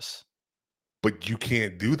delicious. But you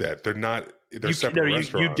can't do that. They're separate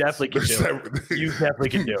restaurants. You definitely can do it. You definitely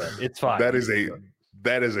can do it. It's fine.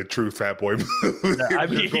 That is a true fat boy move. Yeah, I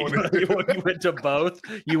mean, you went to both.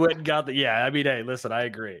 You went and got the. Yeah, I mean, hey, listen, I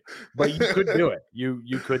agree. But you could do it.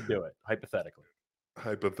 You could do it hypothetically.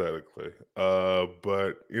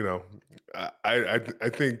 But I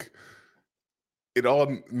think it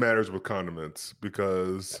all matters with condiments,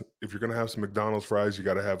 because if you're gonna have some McDonald's fries, you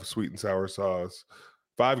got to have a sweet and sour sauce.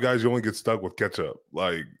 Five Guys, you only get stuck with ketchup.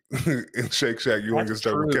 Like in Shake Shack, you only get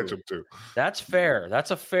stuck with ketchup too. That's fair.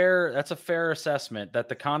 That's a fair assessment that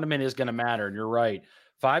the condiment is going to matter. And you're right.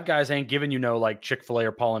 Five Guys ain't giving like Chick-fil-A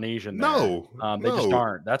or Polynesian. No, they just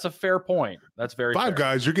aren't. That's a fair point. That's very Five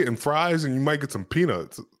Guys. You're getting fries and you might get some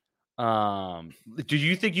peanuts. Do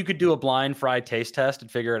you think you could do a blind fry taste test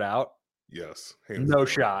and figure it out? Yes. No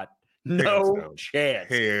shot. No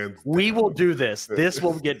chance. We will do this. This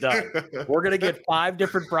will get done. We're going to get 5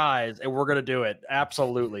 different fries and we're going to do it.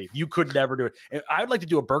 Absolutely. You could never do it. And I would like to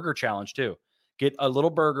do a burger challenge too. Get a little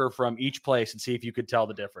burger from each place and see if you could tell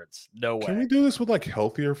the difference. No way. Can we do this with like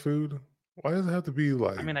healthier food? Why does it have to be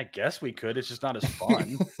like? I mean, I guess we could. It's just not as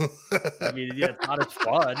fun. I mean, yeah, it's not as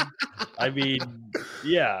fun. I mean,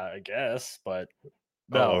 yeah, I guess, but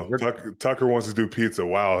no. Tucker wants to do pizza.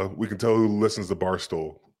 Wow, we can tell who listens to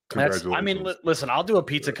Barstool. Congratulations. I mean, listen, I'll do a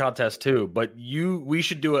pizza contest too, but we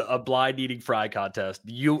should do a blind eating fry contest.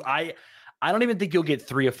 I don't even think you'll get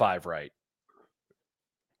 3 of 5 right.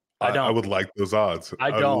 I would like those odds.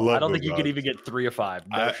 I don't think you could even get 3 of 5.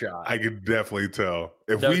 No shot. I can definitely tell.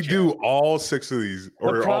 If we do all 6 of these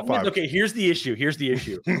or all 5. Okay, here's the issue.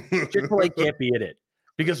 Chick-fil-A can't be in it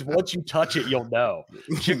because once you touch it, you'll know.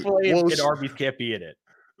 Chick-fil-A and Arby's can't be in it.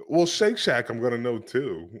 Well, Shake Shack, I'm gonna know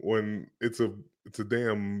too when it's a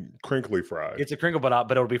damn crinkly fry. It's a crinkle,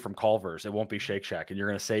 but it'll be from Culver's. It won't be Shake Shack, and you're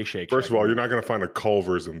gonna say Shake Shack. First of all, you're not gonna find a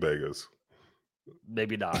Culver's in Vegas.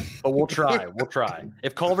 Maybe not, but we'll try.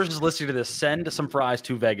 If Culver's is listening to this, send some fries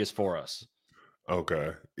to Vegas for us.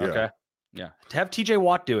 Okay. Yeah. Okay. Yeah. To have TJ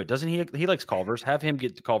Watt do it. Doesn't he? He likes Culver's. Have him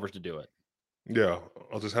get Culver's to do it. Yeah.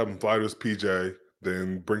 I'll just have him fly to his PJ,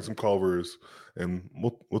 then bring some Culver's, and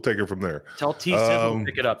we'll take it from there. Tell T Sizzle to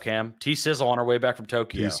pick it up, Cam. T Sizzle on our way back from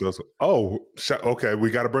Tokyo. Okay. We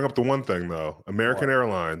got to bring up the one thing though. American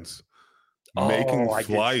Airlines making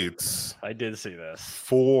flights. I did see this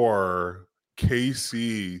for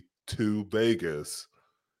KC to Vegas,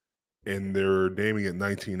 and they're naming it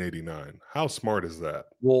 1989. How smart is that?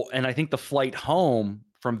 Well, and I think the flight home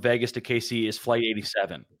from Vegas to KC is flight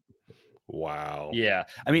 87. Wow. Yeah.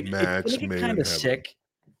 I mean, it's kind of sick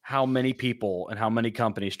how many people and how many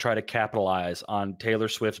companies try to capitalize on Taylor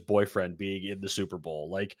Swift's boyfriend being in the Super Bowl.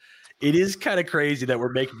 Like, it is kind of crazy that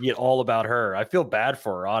we're making it all about her. I feel bad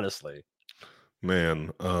for her, honestly.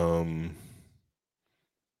 Man,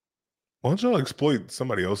 why don't y'all exploit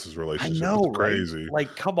somebody else's relationship? I know, it's crazy. Right?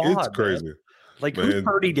 Like, come on, it's crazy. Man. Like, who's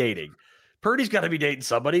Purdy dating? Purdy's got to be dating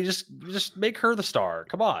somebody. Just make her the star.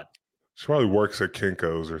 Come on. She probably works at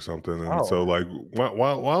Kinko's or something, and so like, why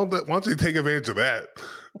don't you take advantage of that?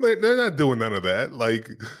 They're not doing none of that.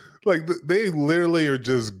 Like they literally are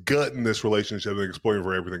just gutting this relationship and exploiting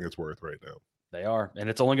for everything it's worth right now. They are, and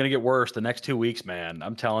it's only going to get worse the next 2 weeks, man.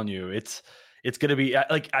 I'm telling you, it's going to be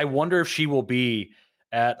like, I wonder if she will be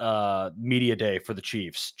at media day for the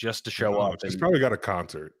Chiefs just to show up. She's probably got a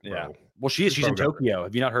concert. Yeah. Bro. Well, she's in Tokyo.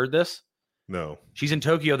 Have you not heard this? No. She's in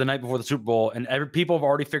Tokyo the night before the Super Bowl, and people have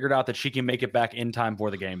already figured out that she can make it back in time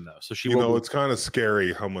for the game, though. So it's kind of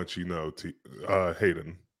scary how much you know,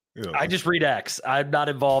 Hayden. You know. I just read X. I'm not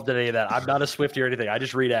involved in any of that. I'm not a Swiftie or anything. I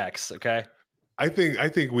just read X. Okay. I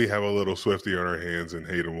think we have a little Swiftie on our hands in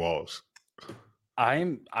Hayden Walsh.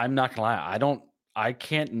 I'm not gonna lie. I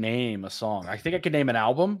can't name a song. I think I can name an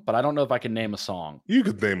album, but I don't know if I can name a song. You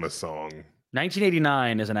could name a song.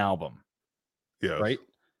 1989 is an album. Yeah. Right?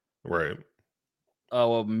 Right. Oh,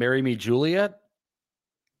 well, Marry Me, Juliet?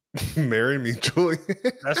 Marry Me, Juliet?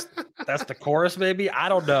 That's the chorus, maybe? I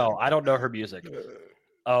don't know. I don't know her music.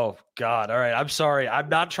 Oh, God. All right. I'm sorry. I'm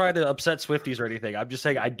not trying to upset Swifties or anything. I'm just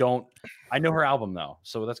saying I know her album, though,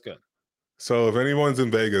 so that's good. So if anyone's in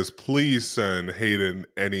Vegas, please send Hayden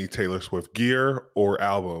any Taylor Swift gear or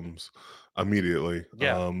albums immediately.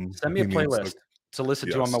 Yeah, send me a playlist to listen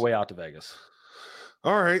to on my way out to Vegas.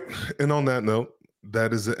 All right. And on that note,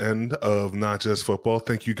 that is the end of Not Just Football.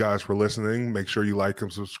 Thank you guys for listening. Make sure you like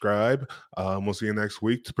and subscribe. We'll see you next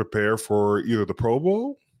week to prepare for either the Pro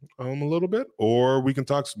Bowl a little bit, or we can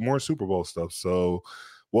talk more Super Bowl stuff. So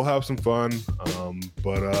we'll have some fun.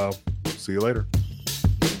 But see you later.